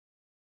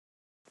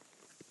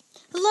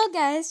Hello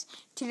guys,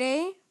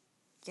 today,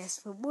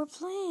 guess what we're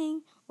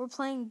playing? We're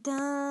playing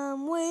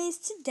Dumb Ways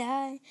to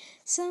Die.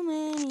 So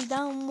many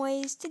dumb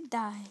ways to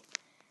die.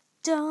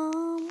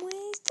 Dumb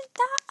ways to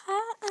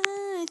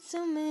die.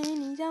 So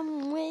many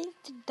dumb ways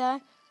to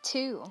die.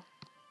 2.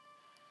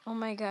 Oh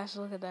my gosh,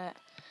 look at that.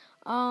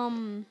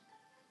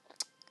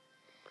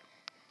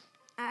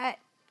 I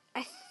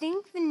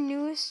think the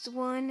newest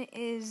one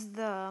is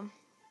the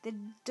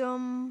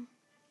dungeon.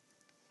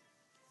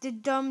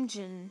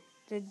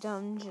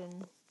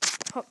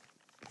 Oh,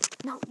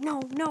 no,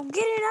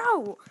 get it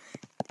out!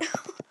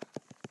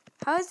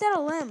 How is that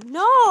a limb?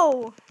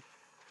 No!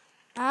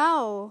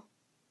 Ow.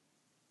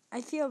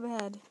 I feel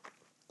bad.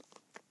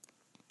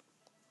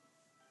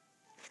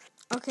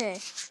 Okay.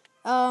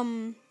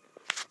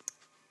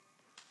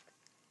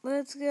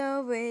 Let's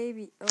go,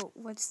 baby. Oh,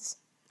 what's this?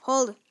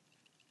 Hold.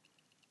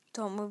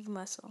 Don't move the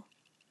muscle.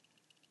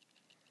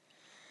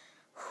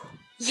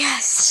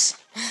 Yes!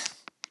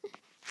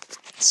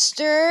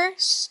 Stir.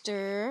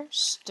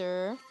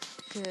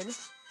 Good.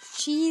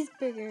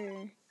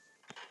 Cheeseburger.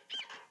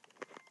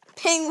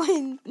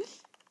 Penguin.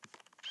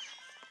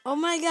 Oh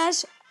my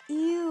gosh.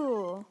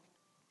 Ew.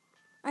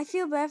 I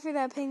feel bad for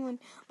that penguin.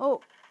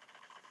 Oh.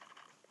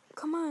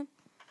 Come on.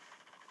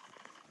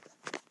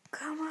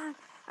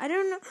 I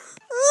don't know.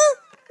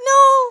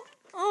 No.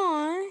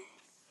 Aww.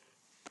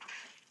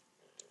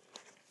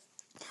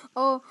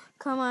 Oh,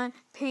 come on.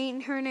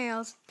 Paint her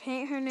nails,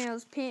 or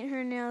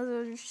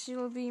she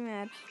will be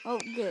mad. Oh,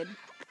 good.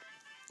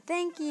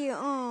 Thank you.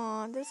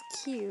 Aw, that's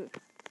cute.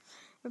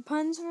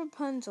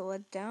 Rapunzel,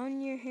 let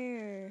down your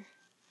hair.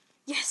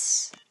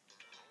 Yes.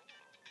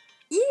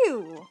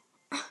 Ew.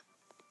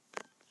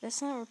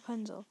 That's not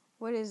Rapunzel.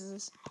 What is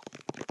this?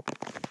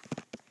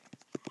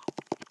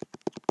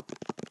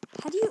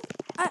 How do you...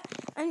 I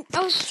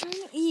was trying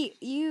to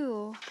eat.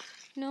 Ew.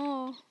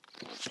 No.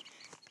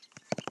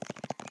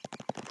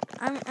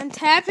 I'm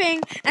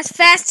tapping as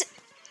fast...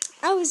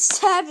 I was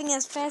tapping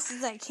as fast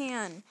as I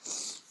can.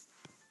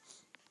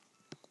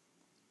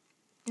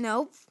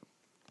 Nope.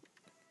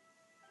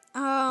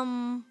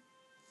 I'm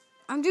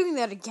doing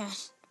that again.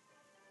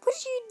 What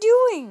are you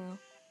doing?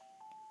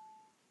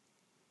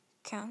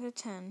 Count to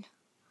 10.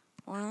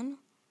 1,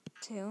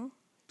 2,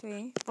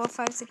 3, 4,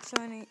 5, 6,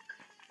 7,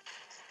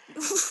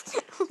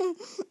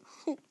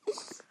 8.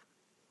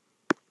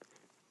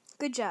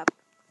 Good job.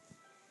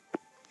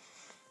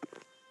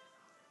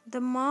 The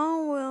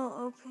mall will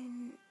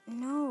open.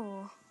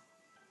 No.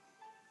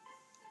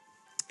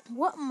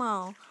 What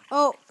mall?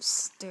 Oh,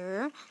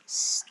 stir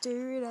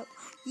it up.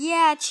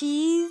 Yeah,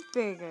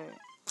 cheeseburger.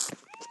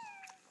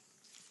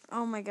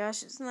 Oh my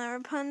gosh, it's not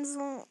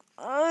Rapunzel.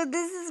 Oh,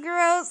 this is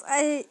gross.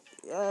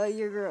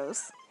 You're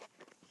gross.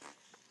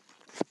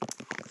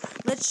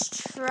 Let's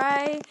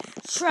try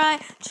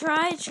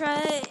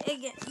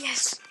again.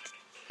 Yes.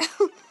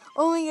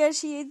 Oh my gosh,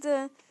 he ate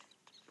the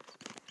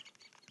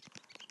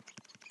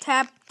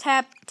tap.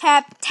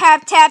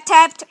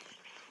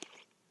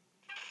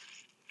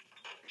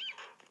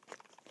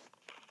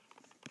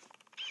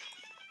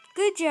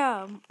 Good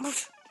job.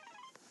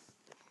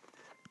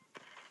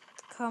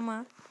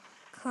 Comma.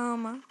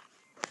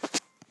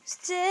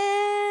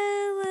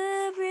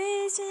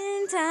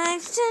 Celebration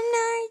time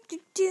tonight.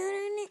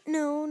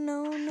 No.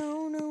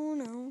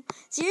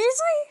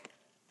 Seriously?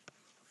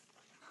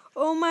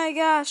 Oh my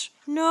gosh.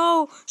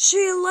 No.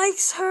 She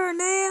likes her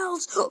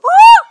nails. Oh!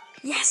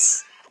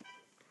 Yes.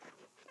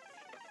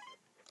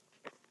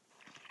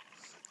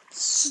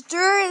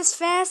 Stir as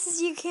fast as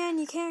you can.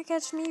 You can't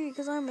catch me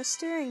because I'm a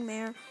stirring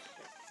man.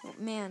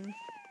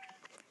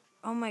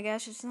 Oh my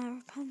gosh, it's not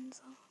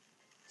Rapunzel.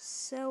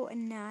 So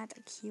not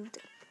cute.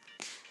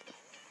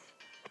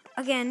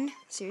 Again,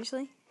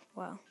 seriously?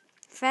 Wow.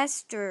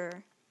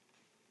 Faster.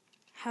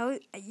 How?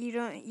 You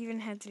don't even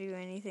have to do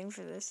anything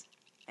for this.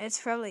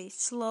 It's probably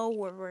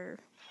slower.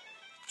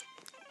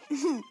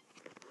 Oh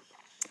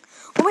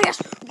my gosh!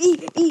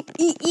 Eat!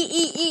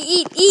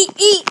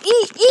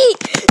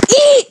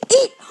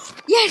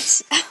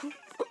 Yes! I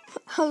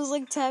was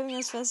like tapping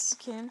as fast as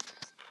I can.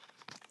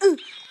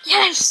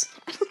 Yes!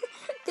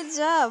 Good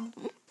job.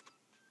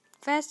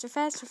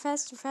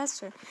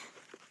 Faster.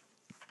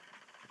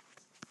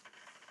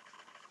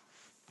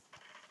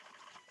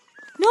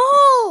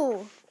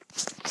 No!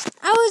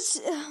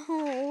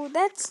 Oh,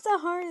 that's the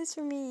hardest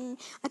for me.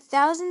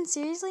 1,000,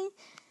 seriously?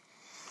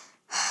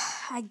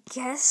 I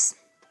guess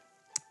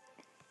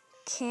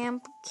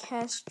Camp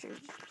Castor.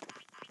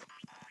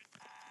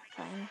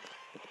 Fine.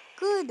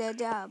 Good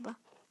job.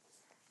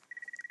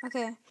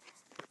 Okay.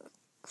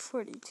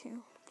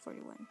 42,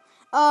 41.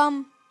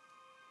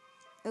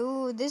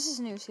 Ooh, this is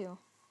new too.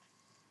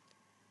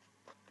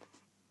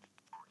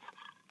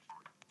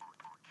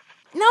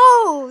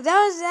 No!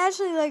 That was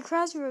actually like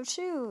Crossroad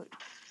Shoot.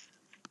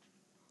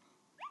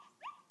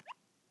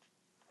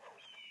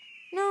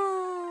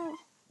 No!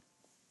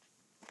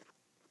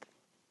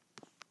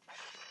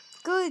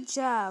 Good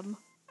job.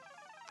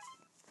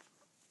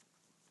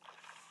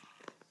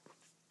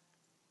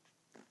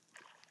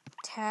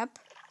 Tap.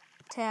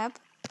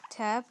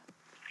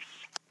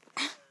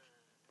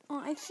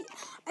 Oh, I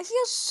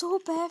feel so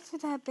bad for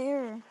that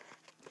bear.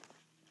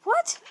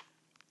 What?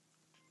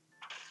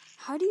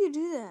 How do you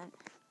do that?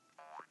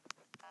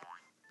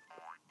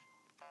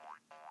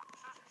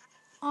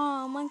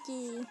 Oh,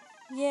 monkey.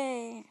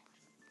 Yay.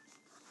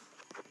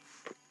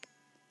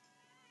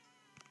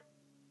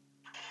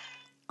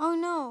 Oh,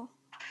 no.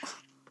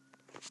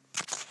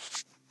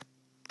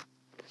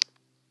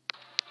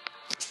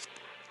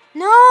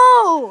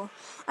 No!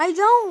 I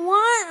don't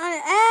want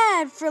an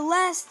ad for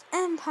Last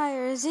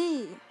Empire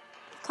Z.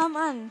 Come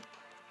on.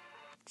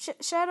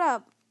 Shut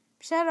up.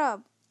 Shut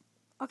up.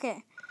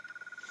 Okay.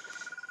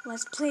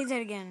 Let's play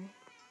that again.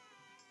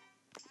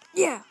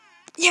 Yeah.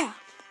 Yeah.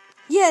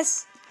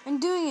 Yes. I'm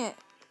doing it.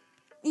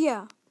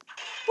 Yeah.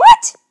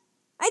 What?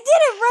 I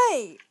did it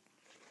right.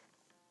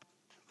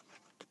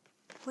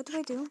 What do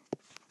I do?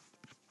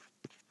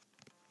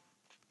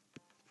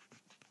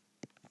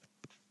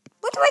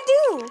 What do I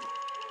do?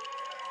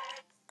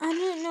 I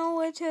didn't know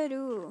what to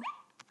do.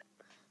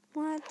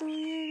 What do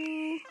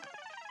you do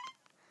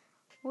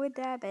with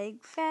that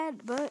big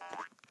fat butt?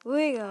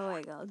 Wiggle,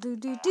 wiggle, do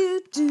do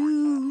do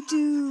do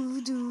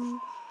do do do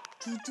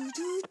do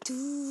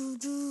do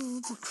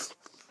do do.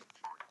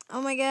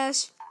 Oh my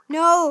gosh!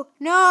 No,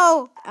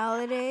 no!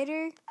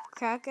 Alligator,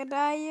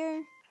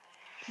 crocodile,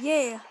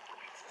 yeah!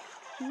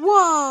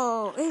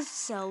 Whoa!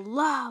 It's a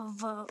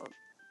lava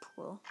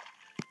pool.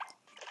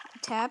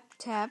 Tap,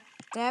 tap,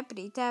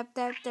 tappity, tap,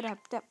 tap,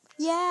 tap, tap.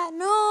 Yeah,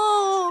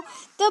 no!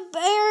 The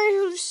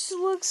bear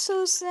looks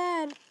so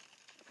sad.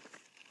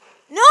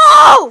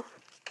 No!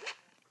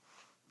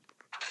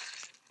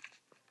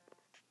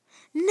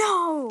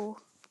 No!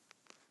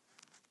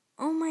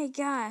 Oh my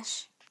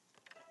gosh.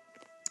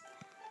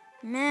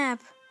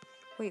 Map.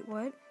 Wait,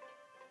 what?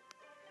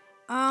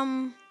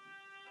 Dum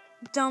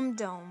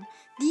Dum.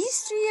 These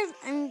three,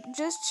 I'm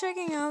just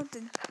checking out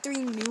the 3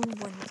 new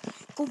ones.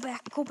 Go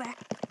back, go back.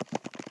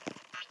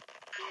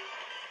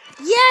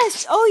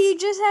 Yes! Oh, you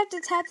just have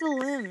to tap the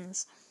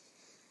limbs.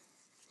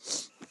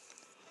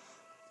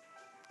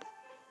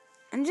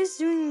 I'm just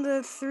doing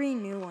the 3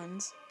 new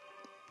ones.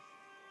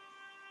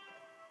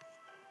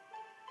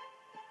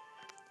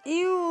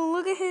 Ew,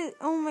 look at his...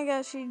 Oh my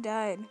gosh, he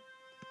died.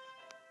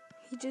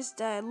 He just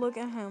died. Look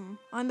at him.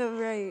 On the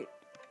right.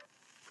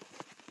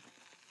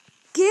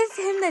 Give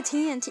him the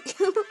TNT.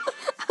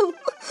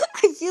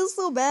 I feel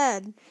so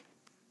bad.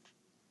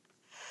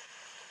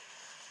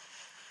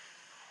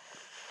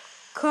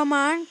 Come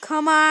on,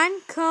 come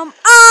on, come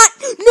on!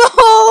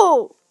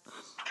 No!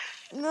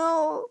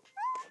 No.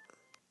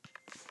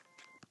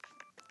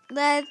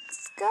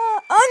 Let's go.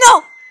 Oh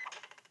no!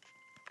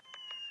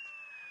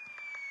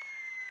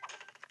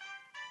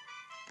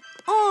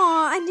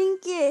 Oh, I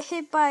didn't get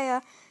hit by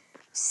a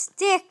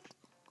stick.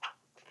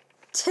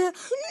 No!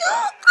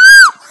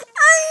 Oh!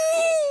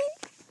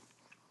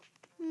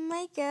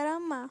 Mike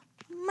Aramba.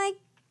 Mike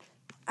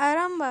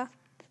Aramba.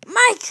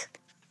 Mike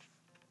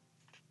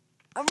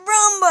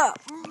Aramba.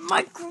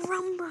 Mike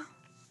Aramba.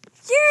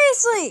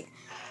 Seriously!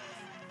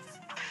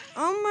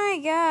 Oh my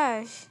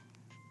gosh.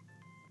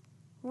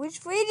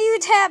 Which way do you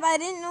tap? I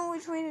didn't know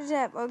which way to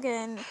tap.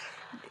 Okay, and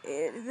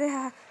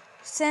the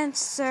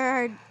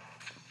sensor.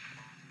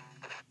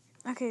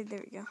 Okay, there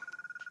we go.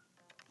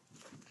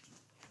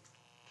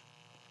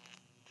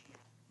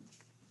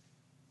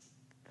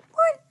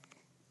 What?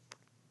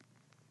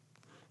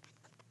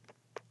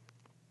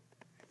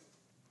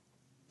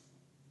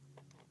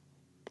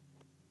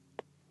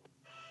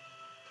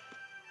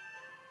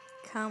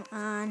 Come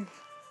on.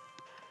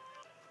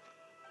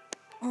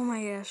 Oh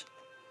my gosh.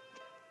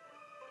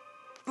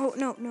 Oh,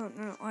 no, no,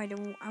 no, I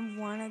don't. I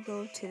want to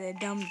go to the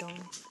Dum Dum.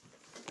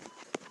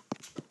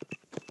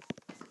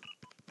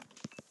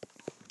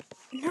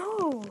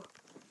 No.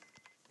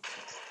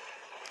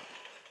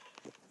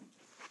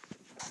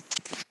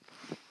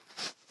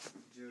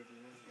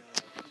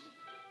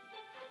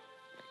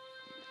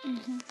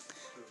 Mm-hmm.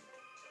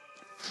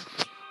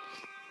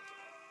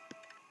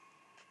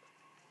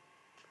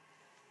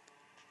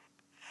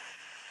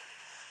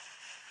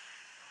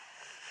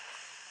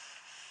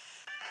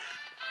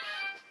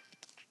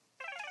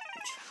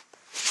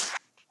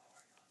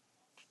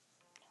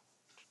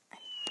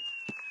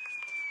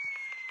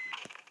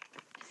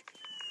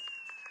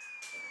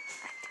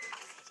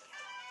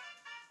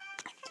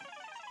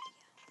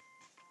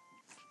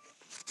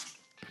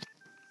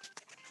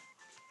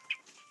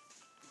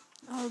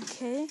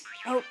 Okay.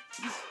 Oh.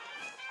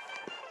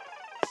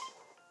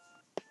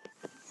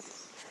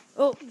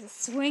 Oh,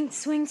 swing,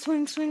 swing,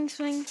 swing, swing,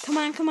 swing. Come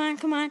on, come on,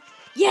 come on.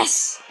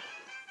 Yes!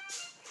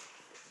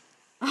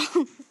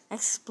 Oh,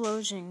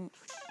 explosion.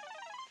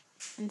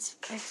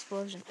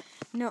 Explosion.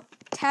 No,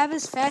 tap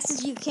as fast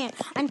as you can.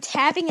 I'm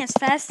tapping as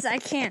fast as I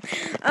can.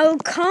 Oh,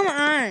 come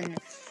on.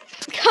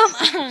 Come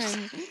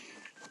on.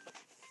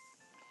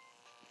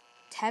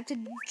 Tap to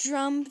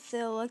jump the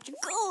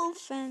electrical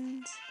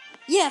fence.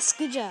 Yes,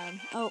 good job.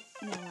 Oh,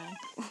 never mind.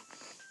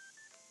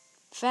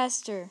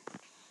 Faster.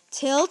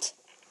 Tilt.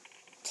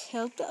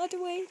 Tilt the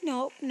other way.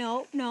 No,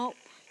 no, no.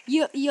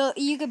 You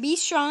can be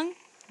strong.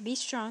 Be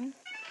strong.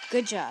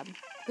 Good job.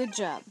 Good Good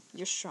job.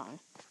 You're strong.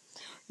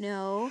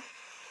 No.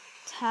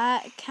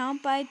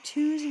 Count by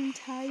twos and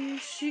tie your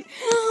shoe.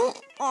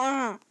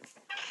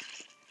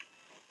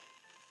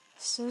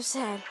 So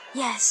sad.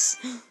 Yes.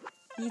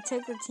 You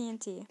took the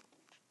TNT.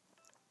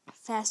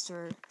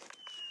 Faster.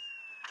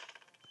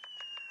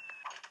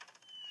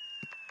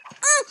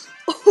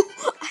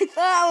 I thought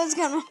I was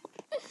gonna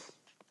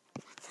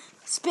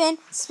spin.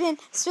 As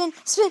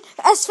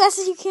fast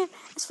as you can.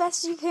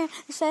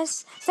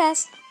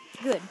 Fast.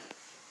 Good.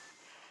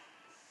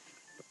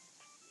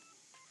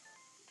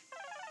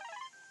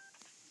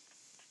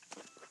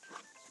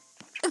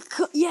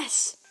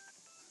 Yes.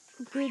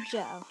 Good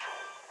job.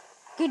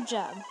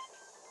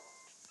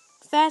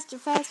 Faster.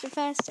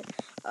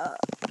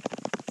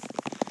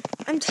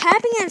 I'm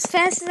tapping as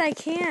fast as I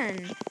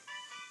can.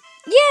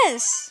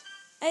 Yes.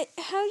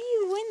 How do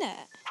you win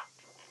that?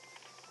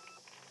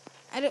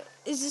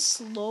 Is this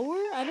slower?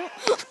 I don't.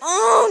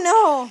 Oh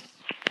no.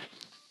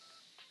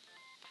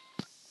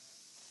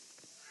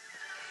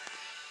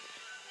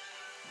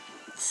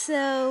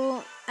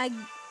 So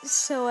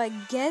I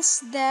guess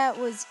that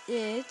was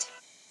it.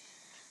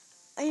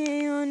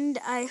 And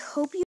I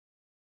hope you.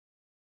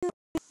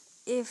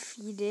 If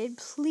you did,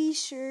 please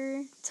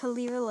sure to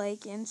leave a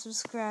like and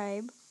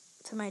subscribe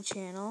to my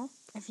channel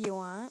if you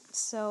want.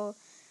 So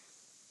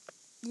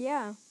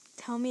yeah,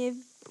 tell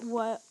me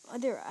what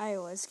other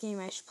iOS game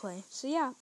I should play. So yeah.